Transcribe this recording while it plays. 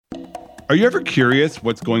Are you ever curious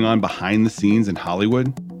what's going on behind the scenes in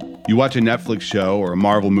Hollywood? You watch a Netflix show or a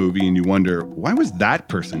Marvel movie and you wonder, why was that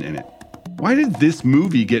person in it? Why did this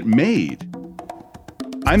movie get made?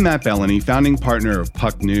 I'm Matt Bellany, founding partner of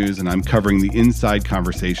Puck News, and I'm covering the inside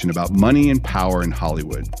conversation about money and power in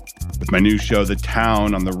Hollywood. With my new show, The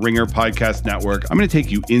Town, on the Ringer Podcast Network, I'm going to take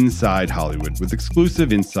you inside Hollywood with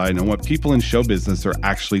exclusive insight on what people in show business are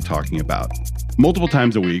actually talking about. Multiple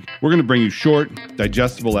times a week, we're going to bring you short,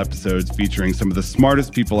 digestible episodes featuring some of the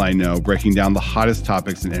smartest people I know, breaking down the hottest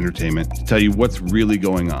topics in entertainment to tell you what's really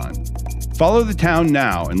going on. Follow The Town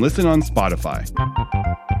now and listen on Spotify.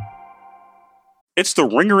 It's the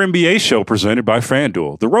Ringer NBA show presented by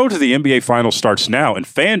FanDuel. The road to the NBA Finals starts now, and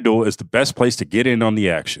FanDuel is the best place to get in on the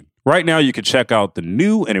action. Right now, you can check out the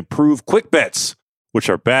new and improved Quick Bets, which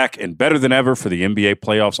are back and better than ever for the NBA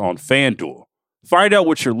playoffs on FanDuel. Find out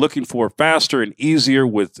what you're looking for faster and easier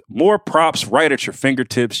with more props right at your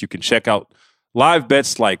fingertips. You can check out live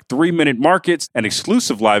bets like 3-minute markets and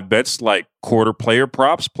exclusive live bets like quarter player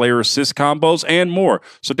props, player assist combos, and more.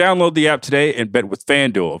 So download the app today and bet with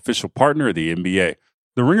FanDuel, official partner of the NBA.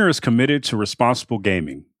 The Ringer is committed to responsible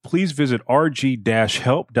gaming. Please visit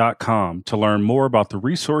rg-help.com to learn more about the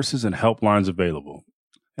resources and helplines available.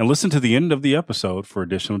 And listen to the end of the episode for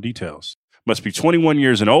additional details. Must be 21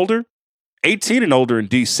 years and older, 18 and older in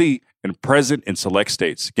D.C., and present in select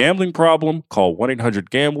states. Gambling problem? Call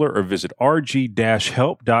 1-800-GAMBLER or visit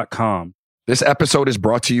rg-help.com. This episode is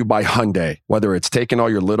brought to you by Hyundai. Whether it's taking all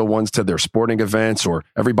your little ones to their sporting events or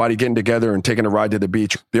everybody getting together and taking a ride to the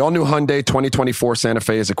beach, the all-new Hyundai 2024 Santa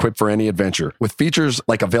Fe is equipped for any adventure. With features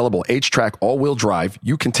like available H-Track all-wheel drive,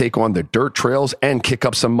 you can take on the dirt trails and kick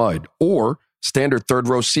up some mud. Or standard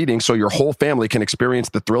third-row seating so your whole family can experience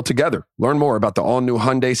the thrill together. Learn more about the all-new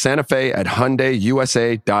Hyundai Santa Fe at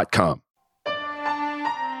HyundaiUSA.com.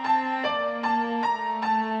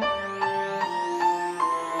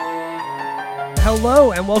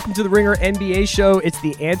 Hello and welcome to the Ringer NBA show. It's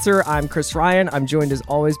The Answer. I'm Chris Ryan. I'm joined as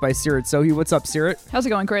always by Seerat Sohi. What's up, Seerat? How's it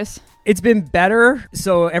going, Chris? It's been better.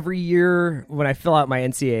 So every year when I fill out my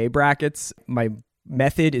NCAA brackets, my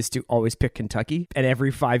method is to always pick Kentucky. And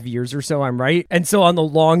every 5 years or so, I'm right. And so on the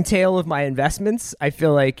long tail of my investments, I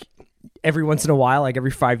feel like every once in a while, like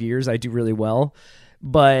every 5 years, I do really well.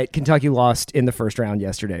 But Kentucky lost in the first round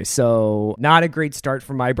yesterday. So not a great start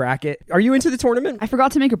for my bracket. Are you into the tournament? I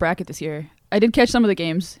forgot to make a bracket this year. I did catch some of the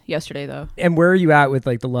games yesterday, though. And where are you at with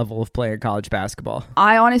like the level of play in college basketball?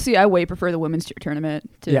 I way prefer the women's tournament.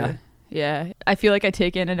 Yeah. I feel like I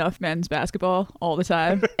take in enough men's basketball all the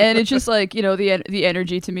time. And it's just like, you know, the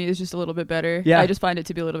energy to me is just a little bit better. Yeah. I just find it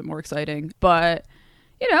to be a little bit more exciting. But,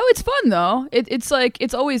 you know, it's fun, though. It's like,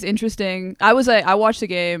 it's always interesting. I watched the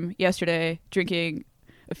game yesterday drinking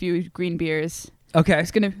a few green beers. Okay.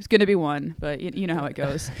 It's gonna be one, but you know how it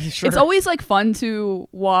goes. Sure. It's always like fun to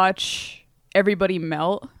watch everybody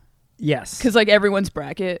melt. Yes. Because like everyone's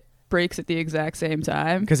bracket breaks at the exact same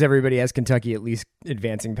time. Because everybody has Kentucky at least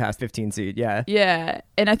advancing past 15 seed. Yeah. Yeah.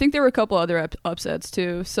 And I think there were a couple other upsets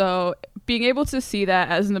too. So being able to see that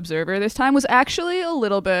as an observer this time was actually a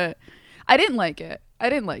little bit, I didn't like it.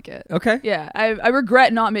 Okay. Yeah. I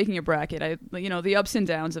regret not making a bracket. The ups and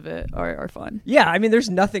downs of it are fun. Yeah. I mean, there's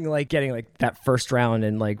nothing like getting like that first round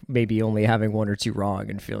and like maybe only having one or two wrong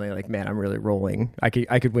and feeling like, man, I'm really rolling. I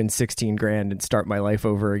could win 16 grand and start my life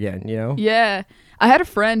over again, you know? Yeah. I had a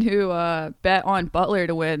friend who bet on Butler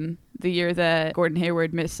to win the year that Gordon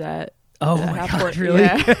Hayward missed that. Oh my God, really?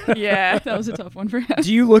 Yeah, that was a tough one for him.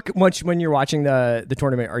 Do you look much when you're watching the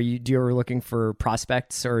tournament? Do you ever looking for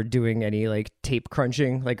prospects or doing any like tape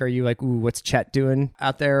crunching? Like, are you like, ooh, what's Chet doing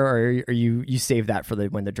out there? Or are you save that for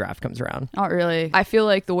when the draft comes around? Not really. I feel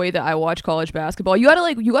like the way that I watch college basketball, you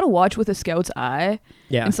gotta watch with a scout's eye.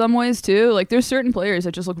 Yeah. In some ways too. Like there's certain players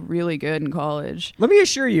that just look really good in college. Let me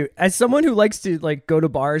assure you, as someone who likes to like go to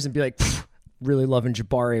bars and be like, really loving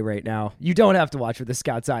Jabari right now. You don't have to watch with the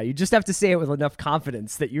scout's eye. You just have to say it with enough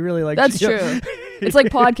confidence that you really like. That's true. It's like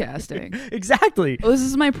podcasting. Exactly. Well, this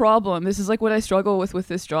is my problem. This is like what I struggle with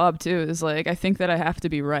this job too. Is like I think that I have to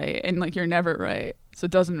be right, and like you're never right, so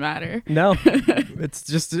it doesn't matter. No, it's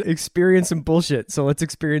just experience some bullshit. So let's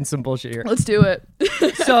experience some bullshit here. Let's do it.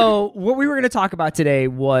 So what we were going to talk about today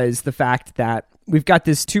was the fact that we've got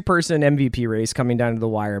this two-person MVP race coming down to the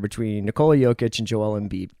wire between Nikola Jokic and Joel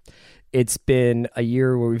Embiid. It's been a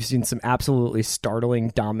year where we've seen some absolutely startling,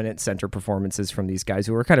 dominant center performances from these guys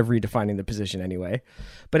who are kind of redefining the position anyway.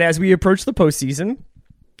 But as we approach the postseason,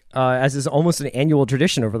 as is almost an annual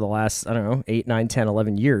tradition over the last, 8, 9, 10,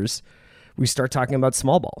 11 years, we start talking about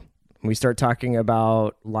small ball. We start talking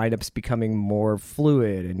about lineups becoming more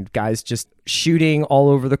fluid and guys just shooting all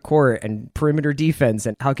over the court and perimeter defense.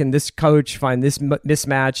 And how can this coach find this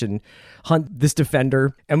mismatch and hunt this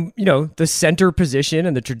defender? And, the center position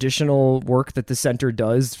and the traditional work that the center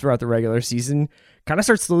does throughout the regular season kind of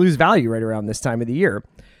starts to lose value right around this time of the year.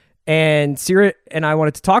 And Seerat and I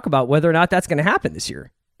wanted to talk about whether or not that's going to happen this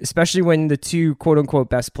year, especially when the two quote unquote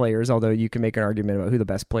best players, although you can make an argument about who the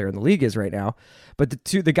best player in the league is right now, but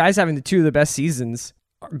the guys having the two of the best seasons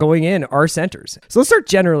going in are centers. So let's start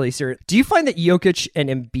generally, Seerat. Do you find that Jokic and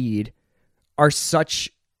Embiid are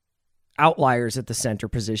such outliers at the center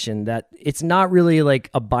position that it's not really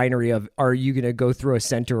like a binary of, are you going to go through a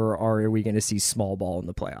center or are we going to see small ball in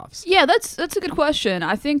the playoffs? Yeah, that's a good question.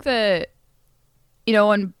 I think that,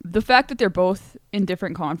 and the fact that they're both in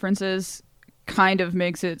different conferences kind of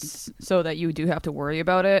makes it so that you do have to worry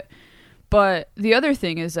about it. But the other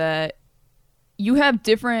thing is that you have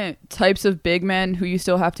different types of big men who you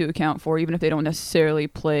still have to account for, even if they don't necessarily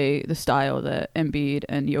play the style that Embiid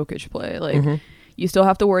and Jokic play. Like, you still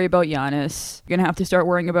have to worry about Giannis. You're going to have to start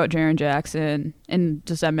worrying about Jaren Jackson and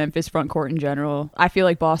just that Memphis front court in general. I feel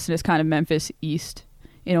like Boston is kind of Memphis East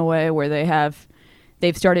in a way, where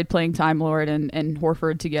they've started playing Time Lord and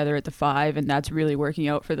Horford together at the 5, and that's really working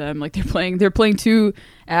out for them. Like, they're playing two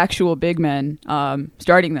actual big men,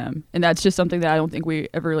 starting them, and that's just something that I don't think we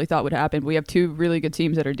ever really thought would happen. We have two really good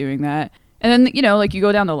teams that are doing that. And then, like, you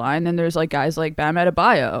go down the line, and there's like guys like Bam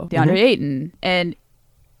Adebayo, DeAndre Ayton, and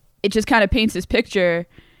it just kind of paints this picture.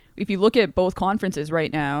 If you look at both conferences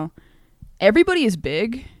right now, everybody is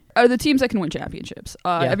big. Are the teams that can win championships.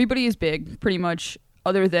 Everybody is big, pretty much,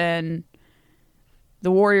 other than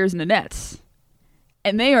the Warriors and the Nets.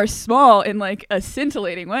 And they are small in like a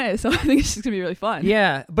scintillating way. So I think it's just going to be really fun.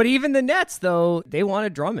 Yeah. But even the Nets, though, they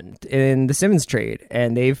wanted Drummond in the Simmons trade.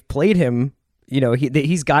 And they've played him.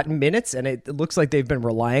 He's gotten minutes, and it looks like they've been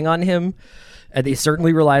relying on him. And they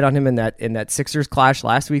certainly relied on him in that Sixers clash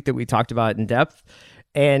last week that we talked about in depth.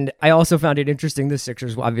 And I also found it interesting the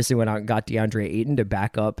Sixers obviously went out and got DeAndre Ayton to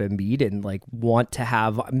back up Embiid and like want to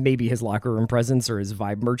have maybe his locker room presence or his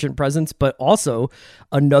vibe merchant presence, but also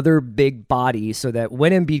another big body so that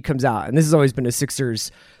when Embiid comes out, and this has always been a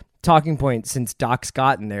Sixers talking point since Doc's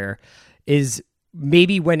gotten there, is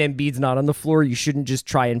maybe when Embiid's not on the floor, you shouldn't just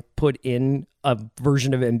try and put in a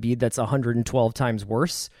version of Embiid that's 112 times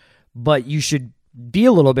worse, but you should be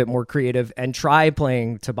a little bit more creative and try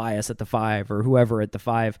playing Tobias at the 5 or whoever at the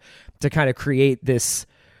 5 to kind of create this,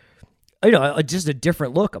 just a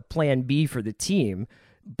different look, a plan B for the team.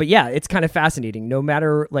 But yeah, it's kind of fascinating. No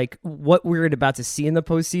matter like what we're about to see in the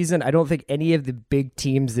postseason, I don't think any of the big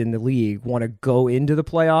teams in the league want to go into the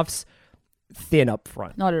playoffs thin up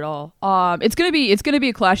front. Not at all. It's gonna be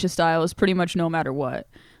a clash of styles pretty much no matter what.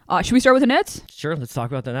 Should we start with the Nets? Sure, let's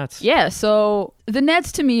talk about the Nets. Yeah, so the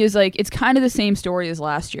Nets to me is like, it's kind of the same story as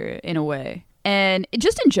last year in a way. And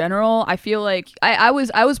just in general, I feel like I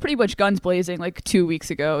was pretty much guns blazing like 2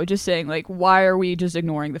 weeks ago, just saying like, why are we just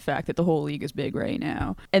ignoring the fact that the whole league is big right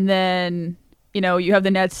now? And then, you have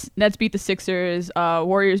the Nets beat the Sixers,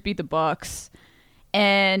 Warriors beat the Bucks,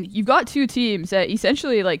 and you've got two teams that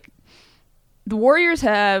essentially like the Warriors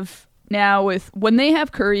have now when they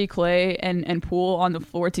have Curry, Clay, and Poole on the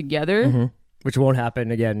floor together. Which won't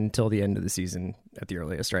happen again until the end of the season at the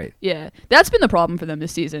earliest, right? Yeah. That's been the problem for them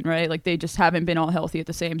this season, right? Like they just haven't been all healthy at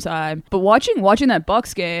the same time. But watching that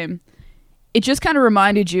Bucks game, it just kind of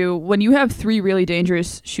reminded you when you have three really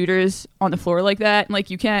dangerous shooters on the floor like that, like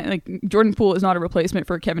you can't, like Jordan Poole is not a replacement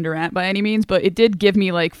for Kevin Durant by any means, but it did give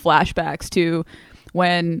me like flashbacks to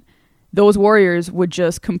when those Warriors would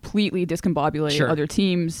just completely discombobulate other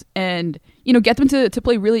teams and, get them to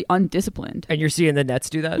play really undisciplined. And you're seeing the Nets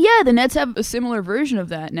do that? Yeah, the Nets have a similar version of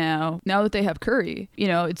that now that they have Curry.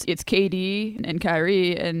 It's KD and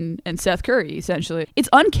Kyrie and Seth Curry, essentially. It's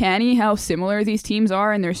uncanny how similar these teams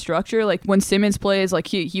are in their structure. Like when Simmons plays, like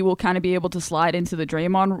he will kind of be able to slide into the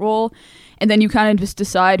Draymond role. And then you kind of just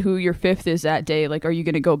decide who your fifth is that day. Like, are you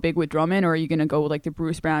going to go big with Drummond, or are you going to go like the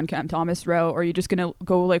Bruce Brown, Cam Thomas route, or are you just going to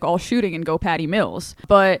go like all shooting and go Patty Mills?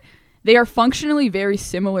 But they are functionally very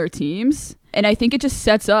similar teams. And I think it just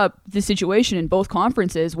sets up the situation in both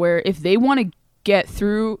conferences where if they want to get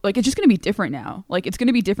through, like it's just going to be different now. Like it's going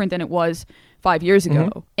to be different than it was 5 years ago.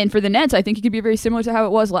 Mm-hmm. And for the Nets, I think it could be very similar to how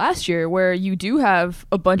it was last year, where you do have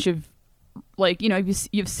a bunch of like, you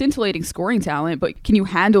have scintillating scoring talent, but can you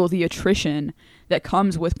handle the attrition that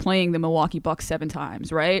comes with playing the Milwaukee Bucks 7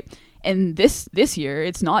 times, right? And this year,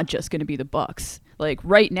 it's not just going to be the Bucks. Like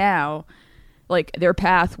right now, like their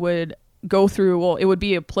path would go through, well, it would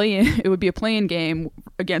be a play-in game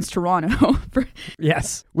against Toronto.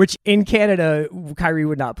 Yes, which in Canada, Kyrie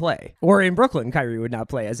would not play. Or in Brooklyn, Kyrie would not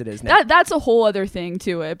play as it is now. That's a whole other thing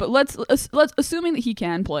to it. But let's assuming that he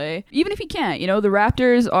can play. Even if he can't, the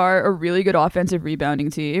Raptors are a really good offensive rebounding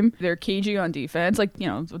team. They're cagey on defense. Like,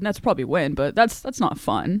 the Nets probably win, but that's not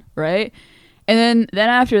fun, right? And then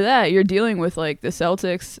after that, you're dealing with like the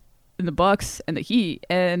Celtics and the Bucks and the Heat,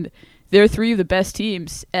 and they're three of the best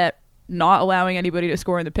teams at not allowing anybody to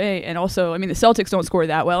score in the paint. And also, I mean, the Celtics don't score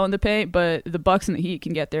that well in the paint, but the Bucks and the Heat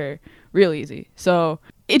can get there real easy. So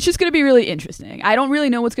it's just going to be really interesting. I don't really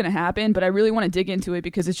know what's going to happen, but I really want to dig into it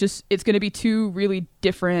because it's going to be two really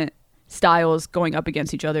different styles going up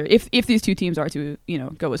against each other if these two teams are to,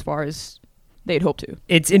 go as far as they'd hope to.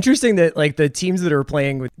 It's interesting that like the teams that are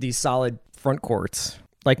playing with these solid front courts,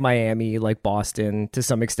 like Miami, like Boston, to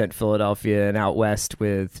some extent Philadelphia, and out west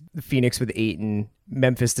with Phoenix with Ayton,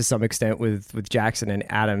 Memphis to some extent with Jackson and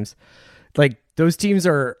Adams. Like those teams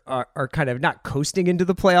are kind of not coasting into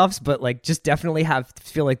the playoffs, but like just definitely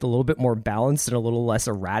feel like a little bit more balanced and a little less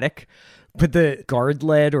erratic. But the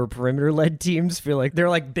guard-led or perimeter-led teams feel like they're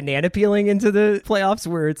like banana peeling into the playoffs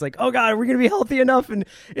where it's like, oh God, are we going to be healthy enough? And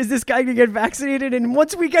is this guy going to get vaccinated? And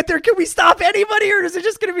once we get there, can we stop anybody? Or is it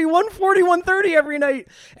just going to be 140, 130 every night?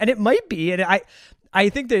 And it might be. And I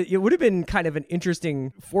think that it would have been kind of an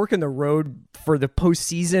interesting fork in the road for the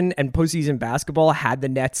postseason and postseason basketball had the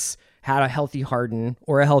Nets had a healthy Harden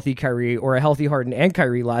or a healthy Kyrie or a healthy Harden and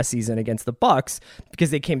Kyrie last season against the Bucks,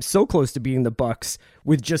 because they came so close to beating the Bucks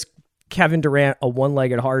with just Kevin Durant, a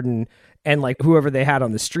one-legged Harden, and like whoever they had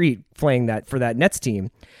on the street playing that for that Nets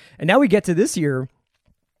team. And now we get to this year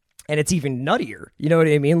and it's even nuttier. You know what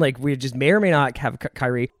I mean? Like we just may or may not have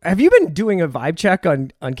Kyrie. Have you been doing a vibe check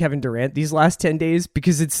on Kevin Durant these last 10 days?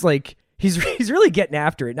 Because it's like he's really getting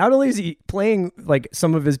after it. Not only is he playing like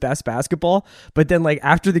some of his best basketball, but then like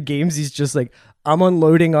after the games, he's just like, I'm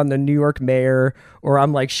unloading on the New York mayor, or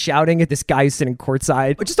I'm like shouting at this guy who's sitting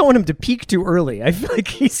courtside. I just don't want him to peak too early. I feel like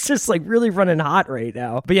he's just like really running hot right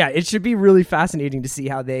now. But yeah, it should be really fascinating to see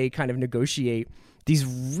how they kind of negotiate these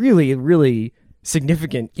really, really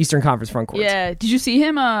significant Eastern Conference front courts. Yeah. Did you see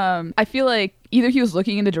him? I feel like either he was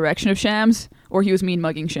looking in the direction of Shams or he was mean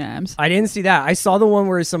mugging Shams. I didn't see that. I saw the one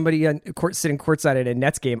where somebody sitting courtside at a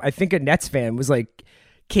Nets game. I think a Nets fan was like,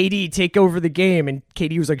 KD, take over the game. And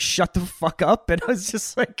KD was like, shut the fuck up. And I was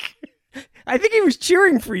just like, I think he was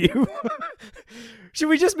cheering for you. Should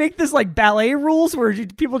we just make this like ballet rules where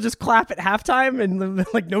people just clap at halftime and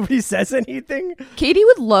like nobody says anything? Katie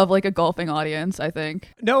would love like a golfing audience, I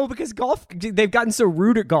think. No, because golf, they've gotten so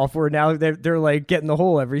rude at golf where now they're like getting the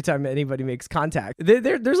hole every time anybody makes contact.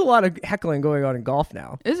 There's a lot of heckling going on in golf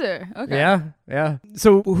now. Is there? Okay. Yeah.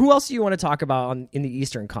 So who else do you want to talk about in the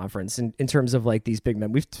Eastern Conference in terms of like these big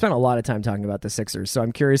men? We've spent a lot of time talking about the Sixers, so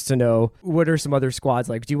I'm curious to know what are some other squads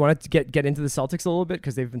like. Do you want to get into the Celtics a little bit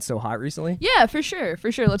because they've been so hot recently? Yeah, for sure. Let's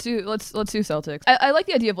do Celtics. I like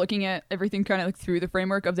the idea of looking at everything kind of like through the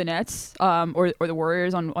framework of the Nets, or the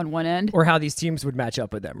Warriors on one end, or how these teams would match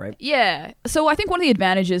up with them, right? Yeah. So I think one of the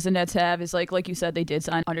advantages the Nets have is like you said, they did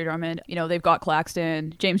sign Andre Drummond. They've got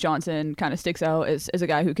Claxton. James Johnson kind of sticks out as a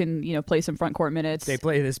guy who can play some front court minutes. They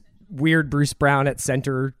play this weird Bruce Brown at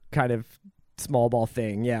center kind of small ball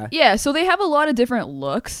thing. Yeah, so they have a lot of different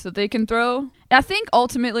looks that they can throw. And I think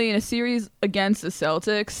ultimately in a series against the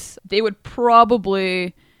Celtics, they would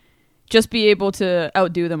probably just be able to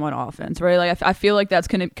outdo them on offense, right? Like I feel like that's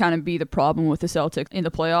going to kind of be the problem with the Celtics in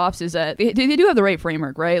the playoffs, is that they do have the right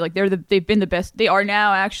framework, right? Like they've been the best. They are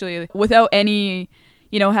now actually, without any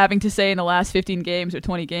having to say in the last 15 games or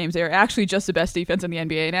 20 games, they're actually just the best defense in the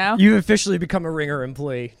NBA now. You've officially become a Ringer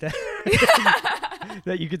employee.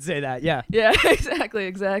 That you could say that, yeah. Yeah,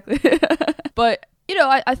 exactly. But,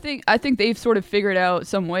 I think they've sort of figured out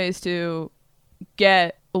some ways to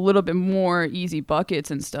get a little bit more easy buckets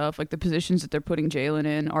and stuff. Like the positions that they're putting Jalen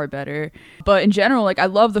in are better. But in general, like I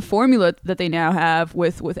love the formula that they now have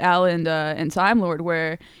with Allen and Time Lord,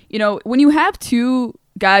 where, when you have two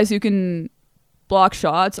guys who can block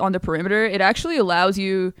shots on the perimeter, it actually allows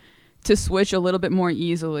you to switch a little bit more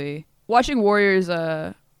easily. Watching Warriors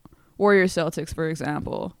Celtics, for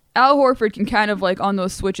example, Al Horford can kind of like on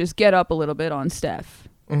those switches get up a little bit on Steph,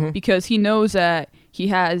 because he knows that he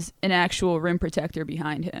has an actual rim protector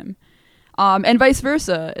behind him, and vice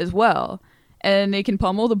versa as well. And they can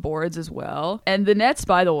pummel the boards as well. And the Nets,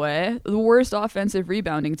 by the way, the worst offensive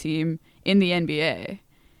rebounding team in the NBA.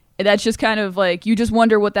 And that's just kind of like, you just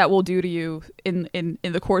wonder what that will do to you in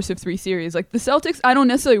the course of 3 series. Like the Celtics, I don't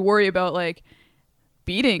necessarily worry about like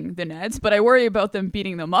beating the Nets, but I worry about them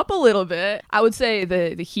beating them up a little bit. I would say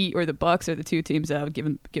the Heat or the Bucks are the two teams that I would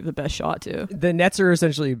give the best shot to. The Nets are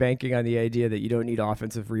essentially banking on the idea that you don't need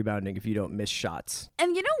offensive rebounding if you don't miss shots.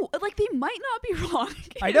 And like they might not be wrong.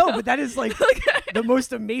 I know, but that is like the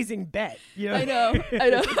most amazing bet. You know? I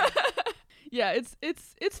know. Yeah,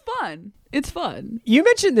 it's fun. It's fun. You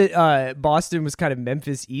mentioned that Boston was kind of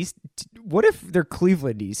Memphis East. What if they're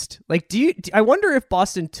Cleveland East? Like, I wonder if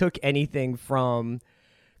Boston took anything from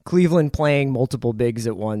Cleveland playing multiple bigs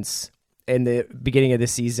at once in the beginning of the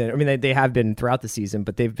season. I mean, they have been throughout the season,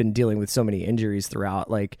 but they've been dealing with so many injuries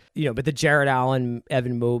throughout. Like, but the Jarrett Allen,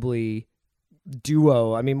 Evan Mobley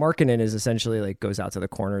duo. I mean, Markkanen is essentially like goes out to the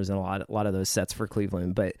corners in a lot of those sets for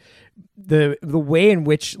Cleveland. But the way in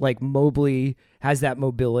which like Mobley has that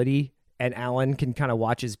mobility and Allen can kind of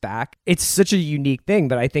watch his back, it's such a unique thing.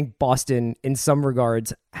 But I think Boston, in some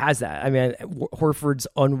regards, has that. I mean, Horford's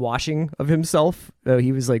unwashing of himself.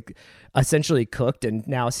 He was like essentially cooked, and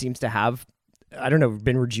now seems to have, I don't know,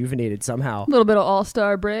 been rejuvenated somehow. A little bit of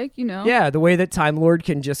all-star break, Yeah, the way that Time Lord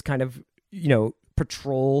can just kind of,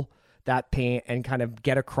 patrol that paint and kind of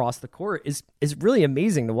get across the court is really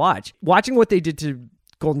amazing to watch. Watching what they did to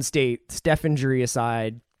Golden State, Steph injury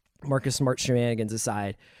aside, Marcus Smart shenanigans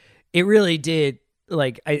aside, it really did,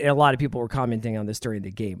 like, a lot of people were commenting on this during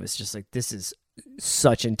the game. It's just like, this is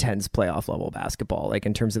such intense playoff level basketball, like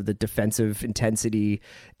in terms of the defensive intensity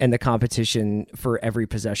and the competition for every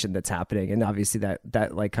possession that's happening. And obviously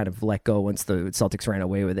that like kind of let go once the Celtics ran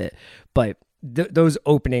away with it. But those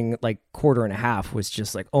opening like quarter and a half was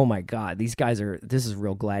just like, oh my God, this is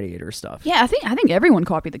real gladiator stuff. Yeah, I think everyone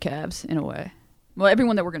copied the Cavs in a way. Well,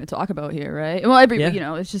 everyone that we're going to talk about here, right? Well,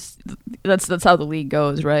 it's just that's how the league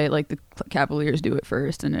goes, right? Like the Cavaliers do it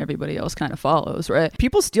first, and everybody else kind of follows, right?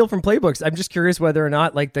 People steal from playbooks. I'm just curious whether or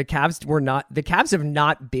not like the Cavs have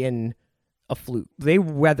not been a fluke. They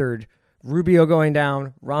weathered Rubio going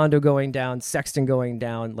down, Rondo going down, Sexton going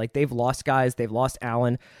down. Like they've lost guys, they've lost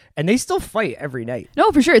Allen, and they still fight every night.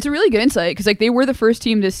 No, for sure, it's a really good insight because like they were the first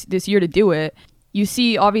team this year to do it. You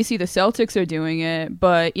see, obviously, the Celtics are doing it,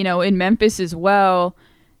 but, in Memphis as well,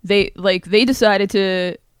 they decided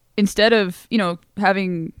to, instead of,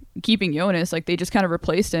 keeping Jonas, like, they just kind of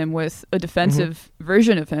replaced him with a defensive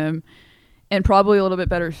version of him and probably a little bit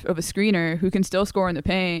better of a screener who can still score in the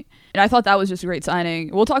paint. And I thought that was just a great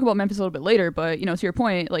signing. We'll talk about Memphis a little bit later, but, to your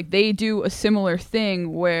point, like, they do a similar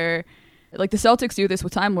thing where, like, the Celtics do this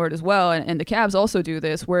with Time Lord as well, and the Cavs also do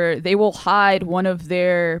this, where they will hide one of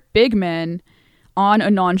their big men on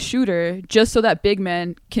a non-shooter just so that big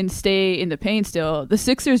men can stay in the paint still. The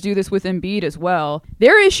Sixers do this with Embiid as well.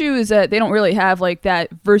 Their issue is that they don't really have like that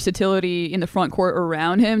versatility in the front court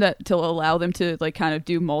around him that to allow them to like kind of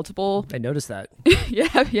do multiple. I noticed that. Yeah,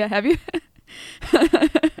 have you?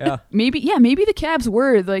 Yeah. Maybe the Cavs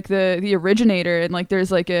were like the originator, and like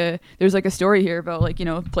there's like a story here about like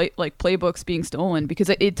playbooks being stolen because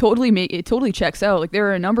it totally checks out. Like there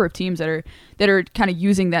are a number of teams that are kind of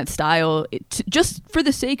using that style just for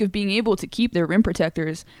the sake of being able to keep their rim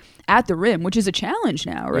protectors at the rim, which is a challenge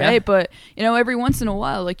now, right? Yeah. But every once in a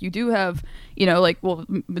while, like you do have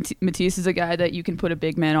Matisse is a guy that you can put a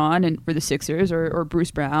big man on, and for the Sixers or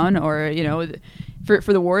Bruce Brown, or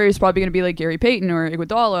for the Warriors probably going to be like Gary Payton or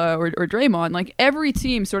Iguodala or Draymond. Like every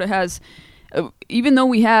team sort of has, even though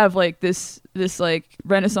we have like this like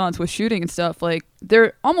renaissance with shooting and stuff, like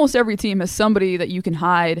almost every team has somebody that you can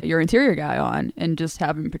hide your interior guy on and just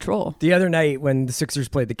have him patrol. The other night when the Sixers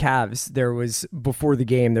played the Cavs, before the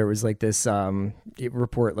game there was like this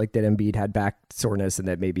report like that Embiid had back soreness and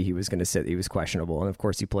that maybe he was going to sit, he was questionable, and of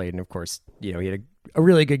course he played, and of course he had a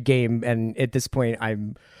really good game. And at this point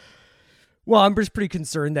I'm just pretty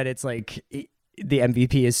concerned that it's like the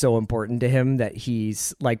MVP is so important to him that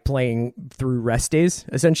he's like playing through rest days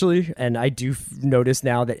essentially. And I do notice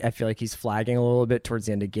now that I feel like he's flagging a little bit towards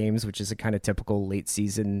the end of games, which is a kind of typical late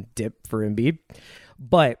season dip for Embiid.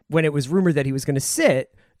 But when it was rumored that he was going to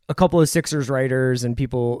sit, a couple of Sixers writers and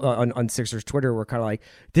people on Sixers Twitter were kind of like,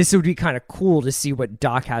 this would be kind of cool to see what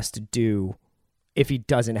Doc has to do if he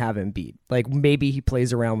doesn't have Embiid. Like maybe he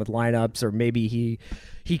plays around with lineups, or maybe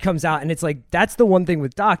he comes out, and it's like, that's the one thing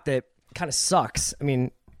with Doc that kind of sucks. I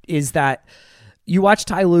mean, is that you watch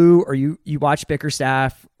Ty Lue or you watch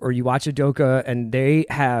Bickerstaff or you watch Udoka, and they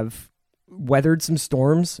have weathered some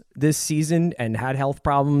storms this season and had health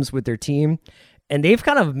problems with their team, and they've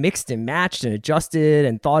kind of mixed and matched and adjusted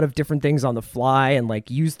and thought of different things on the fly and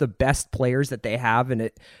like used the best players that they have, and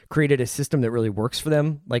it created a system that really works for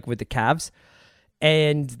them, like with the Cavs.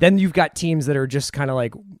 And then you've got teams that are just kind of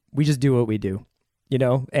like, we just do what we do.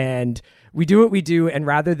 and we do what we do. And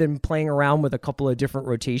rather than playing around with a couple of different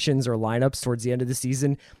rotations or lineups towards the end of the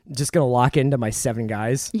season, I'm just going to lock into my 7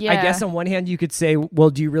 guys. Yeah. I guess on one hand, you could say, well,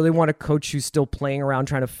 do you really want a coach who's still playing around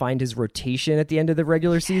trying to find his rotation at the end of the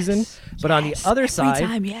regular season? But on the other side,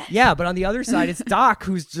 but on the other side, it's Doc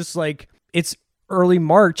who's just like, it's early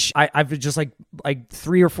March. I've just like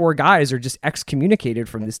 3 or 4 guys are just excommunicated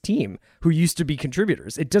from this team who used to be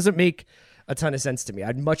contributors. It doesn't make a ton of sense to me.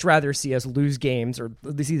 I'd much rather see us lose games, or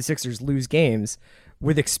see the Sixers lose games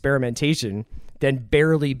with experimentation than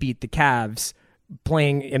barely beat the Cavs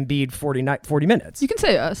playing Embiid 40 minutes. You can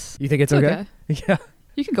say us. You think it's okay? Yeah.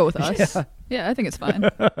 You can go with us. Yeah, I think it's fine.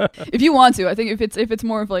 If you want to, I think if it's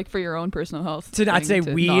more of like for your own personal health. To not say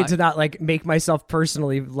to not like make myself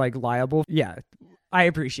personally like liable. Yeah. I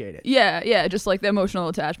appreciate it. Yeah, just like the emotional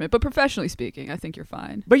attachment. But professionally speaking, I think you're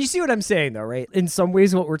fine. But you see what I'm saying, though, right? In some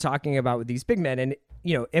ways, what we're talking about with these big men, and,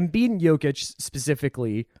 Embiid and Jokic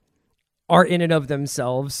specifically are in and of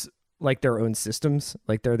themselves like their own systems,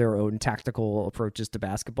 like they're their own tactical approaches to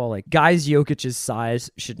basketball. Like guys Jokic's size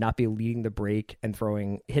should not be leading the break and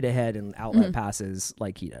throwing hit ahead and outlet passes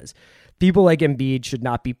like he does. People like Embiid should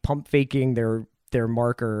not be pump faking their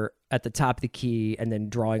marker at the top of the key and then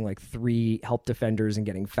drawing like 3 help defenders and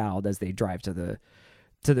getting fouled as they drive to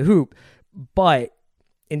the hoop. But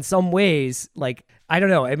in some ways, like, I don't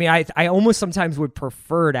know. I mean, I almost sometimes would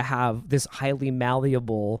prefer to have this highly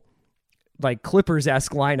malleable, like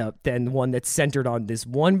Clippers-esque lineup than one that's centered on this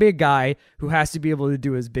one big guy who has to be able to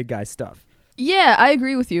do his big guy stuff. Yeah, I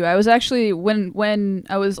agree with you. I was actually, when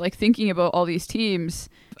I was like thinking about all these teams,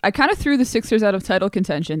 I kind of threw the Sixers out of title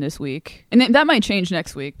contention this week. And that might change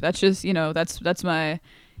next week. That's just, that's my,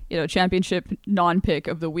 championship non-pick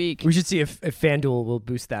of the week. We should see if FanDuel will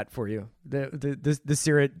boost that for you. The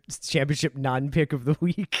Seerat championship non-pick of the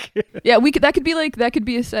week. Yeah, that could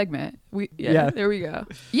be a segment. There we go.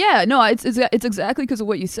 Yeah, no, it's exactly because of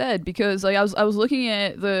what you said, because like I was looking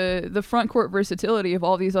at the front court versatility of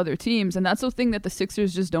all these other teams, and that's the thing that the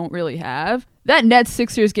Sixers just don't really have. That Nets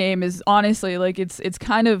Sixers game is honestly like it's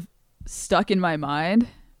kind of stuck in my mind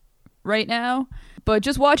right now. But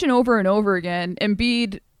just watching over and over again,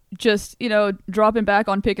 Embiid just, dropping back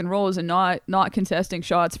on pick and rolls and not contesting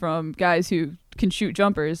shots from guys who can shoot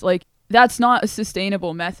jumpers, like that's not a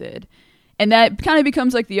sustainable method. And that kind of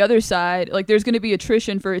becomes like the other side. Like there's going to be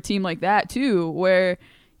attrition for a team like that too, where,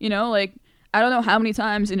 like I don't know how many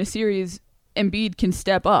times in a series Embiid can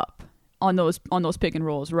step up on those pick and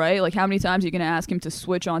rolls, right? Like how many times are you going to ask him to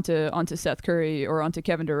switch onto Seth Curry or onto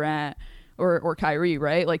Kevin Durant or Kyrie,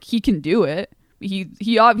 right? Like he can do it. He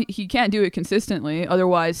can't do it consistently,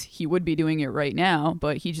 otherwise he would be doing it right now,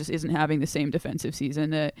 but he just isn't having the same defensive season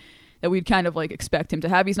that we'd kind of like expect him to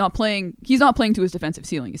have. He's not playing to his defensive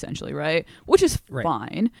ceiling essentially, right? Which is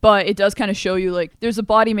fine, but it does kind of show you like there's a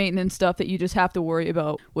body maintenance stuff that you just have to worry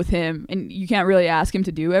about with him, and you can't really ask him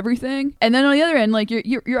to do everything. And then on the other end, like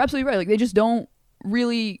you're absolutely right, like they just don't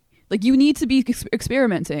really, like you need to be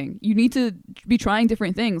experimenting, you need to be trying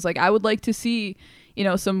different things. Like I would like to see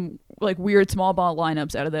some like weird small ball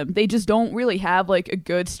lineups out of them. They just don't really have like a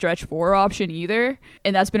good stretch 4 option either.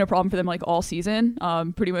 And that's been a problem for them like all season.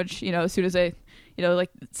 Pretty much, as soon as they, like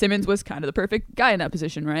Simmons was kind of the perfect guy in that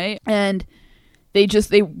position, right? And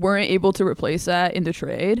they weren't able to replace that in the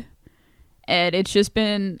trade. And it's just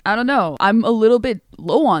been, I don't know, I'm a little bit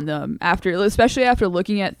low on them especially after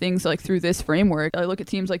looking at things like through this framework. I look at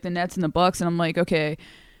teams like the Nets and the Bucks and I'm like, okay,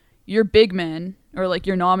 your big men, or like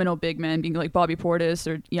your nominal big men being like Bobby Portis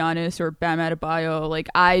or Giannis or Bam Adebayo, like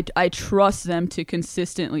I trust them to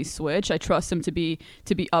consistently switch. I trust them to be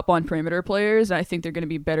up on perimeter players. I think they're going to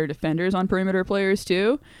be better defenders on perimeter players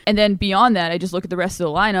too. And then beyond that, I just look at the rest of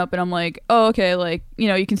the lineup and I'm like, oh, okay, like,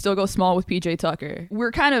 you can still go small with PJ Tucker.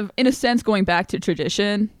 We're kind of, in a sense, going back to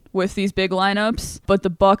tradition with these big lineups, but the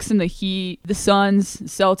Bucks and the Heat, the Suns,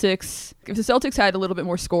 Celtics, if the Celtics had a little bit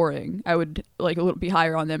more scoring, I would like be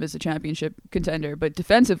higher on them as a championship contender. But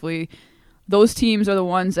defensively, those teams are the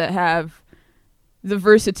ones that have the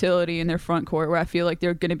versatility in their front court where I feel like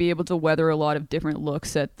they're going to be able to weather a lot of different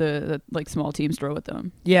looks that like small teams throw at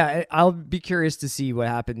them. Yeah, I'll be curious to see what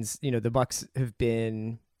happens. The Bucks have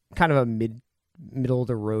been kind of a middle of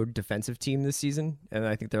the road defensive team this season, and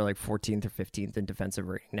I think they're like 14th or 15th in defensive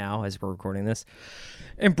rating now as we're recording this.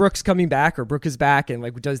 And Brooke is back, and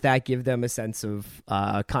like does that give them a sense of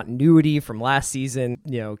continuity from last season?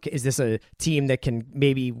 Is this a team that can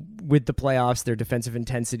maybe with the playoffs their defensive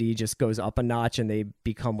intensity just goes up a notch and they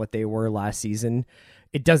become what they were last season?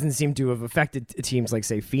 it doesn't seem to have affected teams like,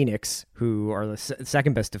 say, Phoenix, who are the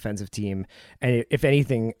second best defensive team. And if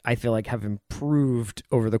anything, I feel like have improved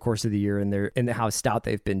over the course of the year in how stout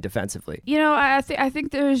they've been defensively. You know, I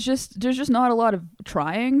think there's just not a lot of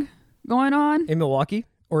trying going on in Milwaukee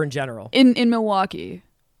or in general. In Milwaukee,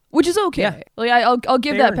 which is okay. Yeah. Like I'll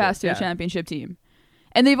give that pass to a championship team.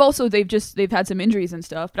 And they've had some injuries and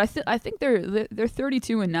stuff, but I think they're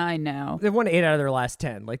 32-9 now. They've won 8 out of their last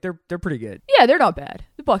 10. Like they're pretty good. Yeah, they're not bad.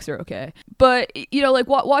 The Bucks are okay, but you know, like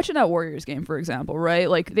watching that Warriors game, for example, right?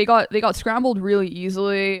 Like they got scrambled really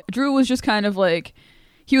easily. Drew was just kind of like,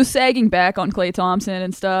 he was sagging back on Klay Thompson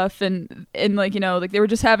and stuff, and like, you know, like they were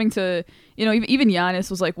just having to, you know, even Giannis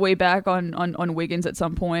was like way back on Wiggins at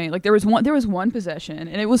some point. Like there was one possession,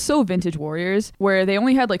 and it was so vintage Warriors where they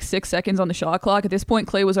only had like 6 seconds on the shot clock. At this point,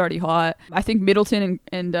 Klay was already hot. I think Middleton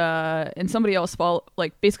and somebody else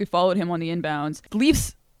basically followed him on the inbounds.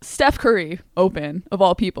 Leaves Steph Curry open, of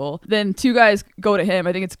all people. Then 2 guys go to him.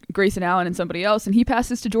 I think it's Grayson Allen and somebody else, and he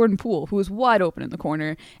passes to Jordan Poole, who was wide open in the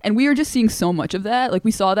corner. And we were just seeing so much of that. Like we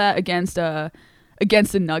saw that against the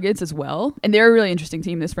Nuggets as well. And they're a really interesting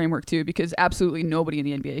team in this framework too, because absolutely nobody in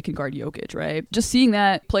the NBA can guard Jokic, right? Just seeing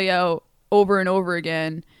that play out over and over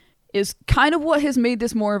again is kind of what has made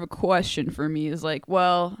this more of a question for me. Is like,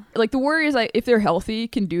 well, like the Warriors, like if they're healthy,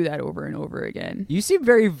 can do that over and over again. You seem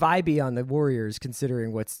very vibey on the Warriors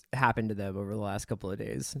considering what's happened to them over the last couple of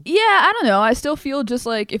days. Yeah, I don't know. I still feel just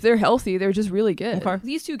like if they're healthy, they're just really good. Okay.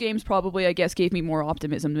 These 2 games probably, I guess, gave me more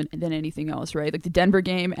optimism than anything else, right? Like the Denver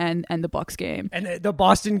game and the Bucks game. And the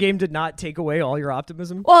Boston game did not take away all your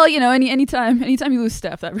optimism? Well, you know, anytime you lose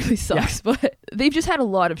Steph, that really sucks. Yeah. But they've just had a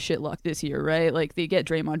lot of shit luck this year, right? Like they get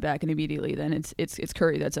Draymond back and immediately then it's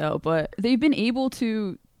Curry that's out. But they've been able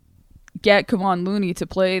to get Kevon Looney to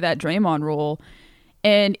play that Draymond role,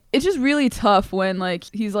 and it's just really tough when like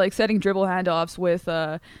he's like setting dribble handoffs with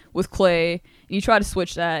Klay, and you try to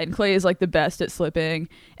switch that, and Klay is like the best at slipping,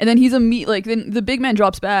 and then then the big man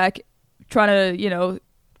drops back trying to, you know,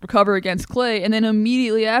 recover against Klay, and then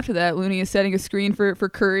immediately after that Looney is setting a screen for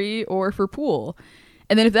Curry or for Poole,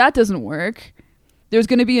 and then if that doesn't work, there's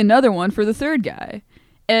going to be another one for the third guy.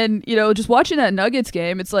 And, you know, just watching that Nuggets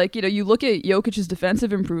game, it's like, you know, you look at Jokic's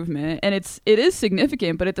defensive improvement, and it is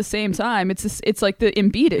significant, but at the same time, it's like the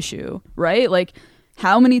Embiid issue, right? Like,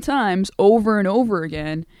 how many times over and over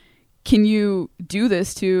again can you do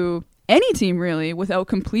this to any team, really, without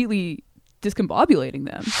completely discombobulating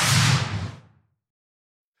them?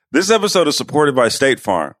 This episode is supported by State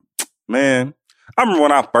Farm. Man, I remember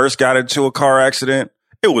when I first got into a car accident,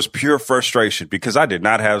 it was pure frustration because I did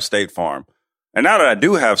not have State Farm. And now that I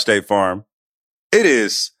do have State Farm, it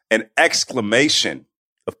is an exclamation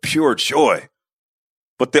of pure joy.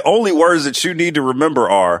 But the only words that you need to remember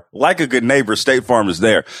are, like a good neighbor, State Farm is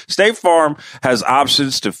there. State Farm has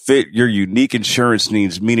options to fit your unique insurance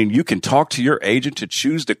needs, meaning you can talk to your agent to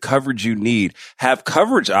choose the coverage you need, have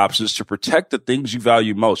coverage options to protect the things you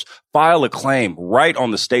value most, file a claim right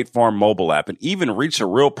on the State Farm mobile app, and even reach a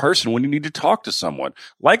real person when you need to talk to someone.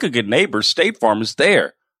 Like a good neighbor, State Farm is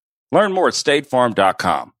there. Learn more at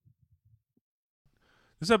statefarm.com.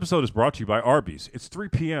 This episode is brought to you by Arby's. It's 3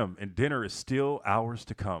 p.m. and dinner is still hours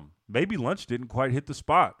to come. Maybe lunch didn't quite hit the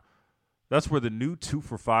spot. That's where the new 2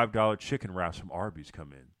 for $5 chicken wraps from Arby's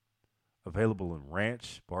come in. Available in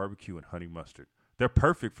ranch, barbecue, and honey mustard. They're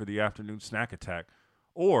perfect for the afternoon snack attack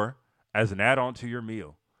or as an add-on to your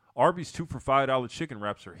meal. Arby's 2 for $5 chicken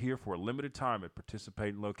wraps are here for a limited time at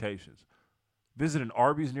participating locations. Visit an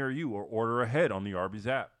Arby's near you or order ahead on the Arby's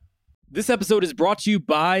app. This episode is brought to you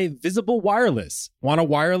by Visible Wireless. Want a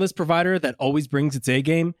wireless provider that always brings its A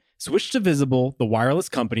game? Switch to Visible, the wireless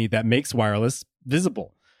company that makes wireless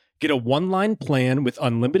visible. Get a one-line plan with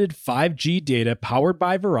unlimited 5G data powered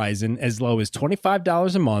by Verizon as low as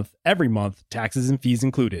 $25 a month, every month, taxes and fees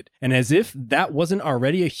included. And as if that wasn't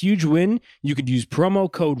already a huge win, you could use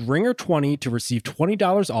promo code RINGER20 to receive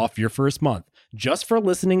 $20 off your first month, just for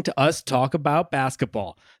listening to us talk about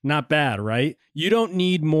basketball. Not bad, right? You don't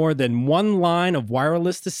need more than one line of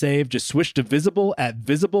wireless to save. Just switch to Visible at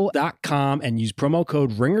visible.com and use promo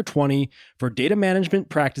code RINGER20 for data management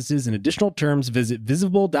practices and additional terms. Visit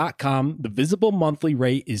visible.com. The Visible monthly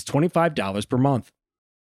rate is $25 per month.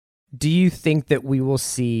 Do you think that we will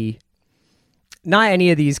see not any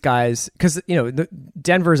of these guys, because, you know,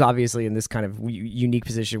 Denver's obviously in this kind of unique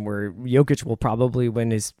position where Jokic will probably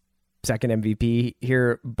win his second MVP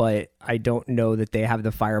here, but I don't know that they have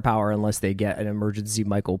the firepower unless they get an emergency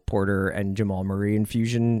Michael Porter and Jamal Murray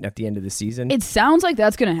infusion at the end of the season. It sounds like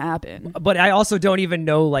that's going to happen. But I also don't even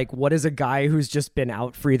know, like, what does a guy who's just been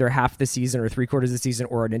out for either half the season or 3/4 of the season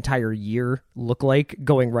or an entire year look like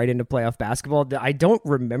going right into playoff basketball? I don't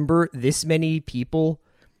remember this many people,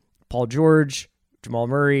 Paul George, Jamal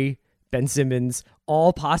Murray, Ben Simmons,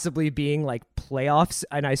 all possibly being like playoffs,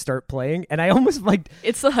 and I start playing, and I almost like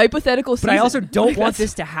it's the hypothetical season. But I also don't want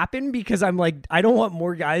this to happen because I'm like, I don't want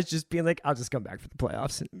more guys just being like, I'll just come back for the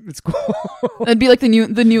playoffs. It's cool. That'd be like the new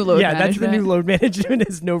load. Yeah, management. That's the new load management.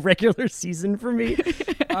 Is no regular season for me,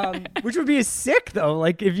 which would be sick though.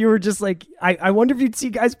 Like if you were just like, I wonder if you'd see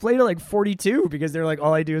guys play to like 42 because they're like,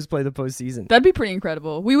 all I do is play the postseason. That'd be pretty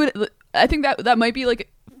incredible. I think that might be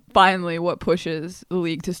like finally what pushes the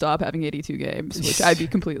league to stop having 82 games, which I'd be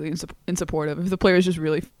completely in support of if the players just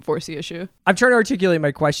really force the issue. I'm trying to articulate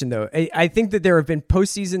my question though. I think that there have been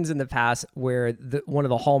postseasons in the past where one of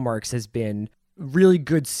the hallmarks has been really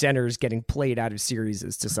good centers getting played out of series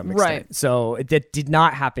to some extent. Right. So that did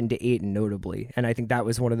not happen to Ayton notably. And I think that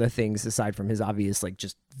was one of the things, aside from his obvious like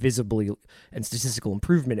just visibly and statistical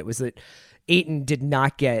improvement, it was that Ayton did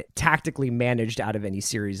not get tactically managed out of any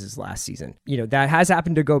series last season. You know, that has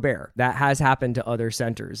happened to Gobert. That has happened to other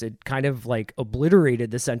centers. It kind of like obliterated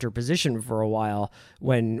the center position for a while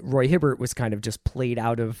when Roy Hibbert was kind of just played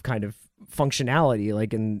out of kind of functionality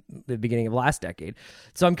like in the beginning of last decade.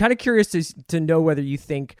 So I'm kind of curious to know whether you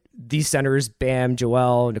think these centers, Bam,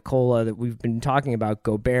 Joel, Nikola, that we've been talking about,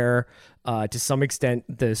 Gobert, to some extent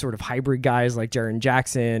the sort of hybrid guys like Jaren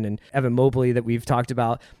Jackson and Evan Mobley that we've talked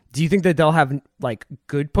about, do you think that they'll have like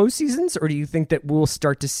good postseasons, or do you think that we'll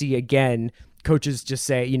start to see again coaches just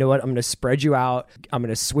say, you know what, I'm going to spread you out, I'm going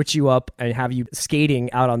to switch you up and have you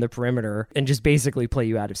skating out on the perimeter and just basically play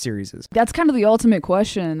you out of series? That's kind of the ultimate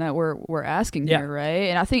question that we're asking here, right?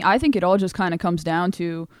 And I think it all just kind of comes down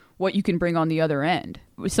to what you can bring on the other end.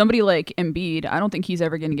 With somebody like Embiid, I don't think he's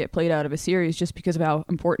ever going to get played out of a series just because of how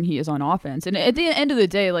important he is on offense. And at the end of the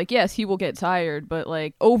day, like, yes, he will get tired, but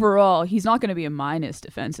like overall, he's not going to be a minus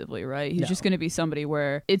defensively, right? He's just going to be somebody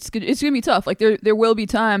where it's going to be tough. Like there will be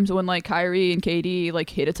times when like Kyrie and KD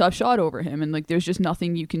like hit a tough shot over him, and like there's just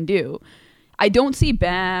nothing you can do. I don't see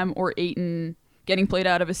Bam or Ayton getting played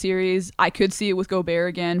out of a series. I could see it with Gobert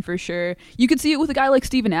again for sure. You could see it with a guy like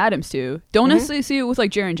Steven Adams too. Don't necessarily see it with like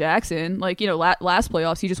Jaren Jackson. Like, you know, last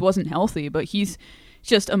playoffs he just wasn't healthy, but he's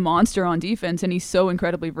just a monster on defense, and he's so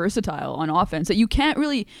incredibly versatile on offense that you can't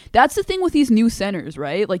really. That's the thing with these new centers,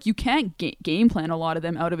 right? Like you can't game plan a lot of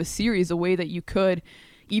them out of a series the way that you could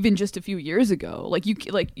even just a few years ago. Like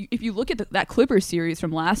if you look at that Clippers series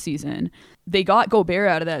from last season, they got Gobert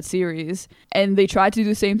out of that series and they tried to do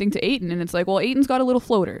the same thing to Ayton, and it's like, well, Ayton's got a little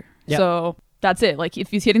floater. Yep. So that's it. Like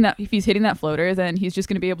if he's hitting that floater, then he's just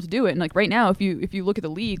going to be able to do it. And like right now, if you look at the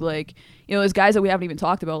league, like, you know, there's guys that we haven't even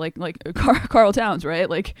talked about, like Karl Towns, right?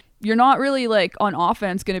 Like you're not really like on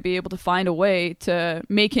offense going to be able to find a way to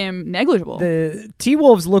make him negligible. The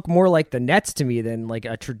T-Wolves look more like the Nets to me than like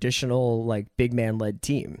a traditional like big man led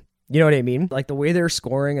team. You know what I mean? Like the way they're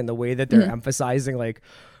scoring and the way that they're emphasizing like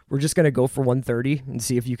we're just going to go for 130 and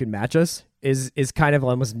see if you can match us is kind of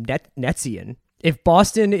almost Netsian. If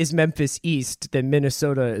Boston is Memphis East, then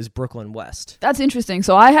Minnesota is Brooklyn West. That's interesting.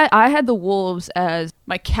 So I had the Wolves as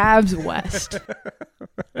my Cavs West.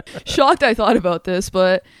 Shocked I thought about this,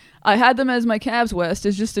 but I had them as my Cavs West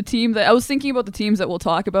as just a team that I was thinking about the teams that we'll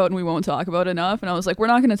talk about and we won't talk about enough. And I was like, we're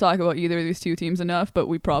not going to talk about either of these two teams enough, but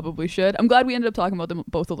we probably should. I'm glad we ended up talking about them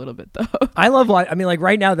both a little bit though. I love I mean, like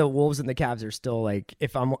right now the Wolves and the Cavs are still like,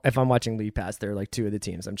 if I'm watching League Pass, they're like two of the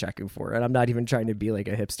teams I'm checking for. And I'm not even trying to be like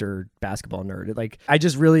a hipster basketball nerd. Like I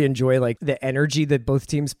just really enjoy like the energy that both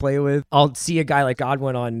teams play with. I'll see a guy like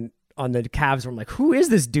Godwin on the Cavs where I'm like, who is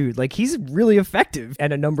this dude? Like he's really effective.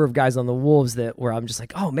 And a number of guys on the Wolves where I'm just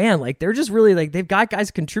like, oh man, like they're just really like they've got guys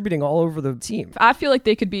contributing all over the team. I feel like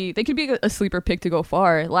they could be a sleeper pick to go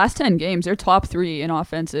far. Last 10 games, they're top 3 in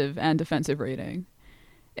offensive and defensive rating.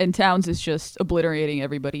 And Towns is just obliterating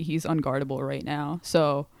everybody. He's unguardable right now.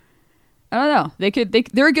 So I don't know.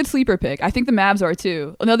 They're a good sleeper pick. I think the Mavs are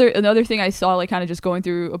too. Another thing I saw like kind of just going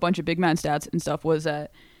through a bunch of big man stats and stuff was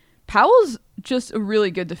that Powell's just a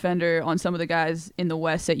really good defender on some of the guys in the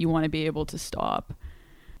West that you want to be able to stop.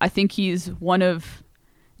 I think he's one of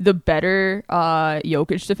the better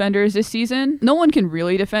Jokic defenders this season. No one can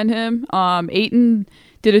really defend him. Ayton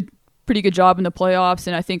did a pretty good job in the playoffs,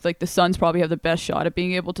 and I think like the Suns probably have the best shot at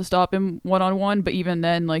being able to stop him one-on-one, but even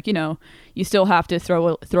then, like, you know, you still have to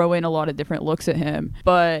throw in a lot of different looks at him.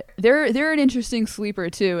 But they're an interesting sleeper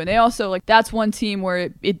too, and they also, like, that's one team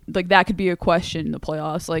where it like that could be a question in the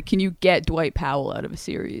playoffs. Like, can you get Dwight Powell out of a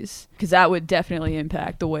series? Because that would definitely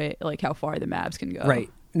impact the way, like, how far the Mavs can go. Right.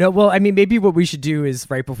 No, well, I mean, maybe what we should do is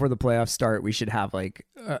right before the playoffs start, we should have like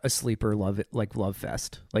a sleeper love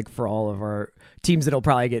fest, like for all of our teams that'll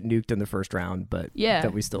probably get nuked in the first round, but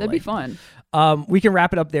that we still that'd like. Be fun. We can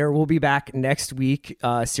wrap it up there. We'll be back next week.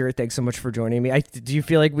 Seerat, thanks so much for joining me. Do you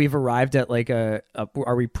feel like we've arrived at like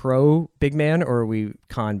are we pro big man or are we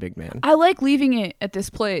con big man? I like leaving it at this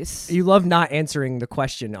place. You love not answering the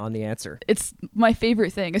question on the answer. It's my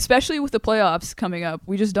favorite thing, especially with the playoffs coming up.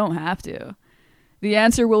 We just don't have to. The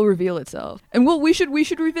answer will reveal itself, and we should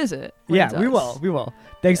revisit. Yeah, we will.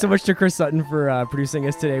 Thanks so much to Chris Sutton for producing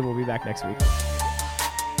us today. We'll be back next week.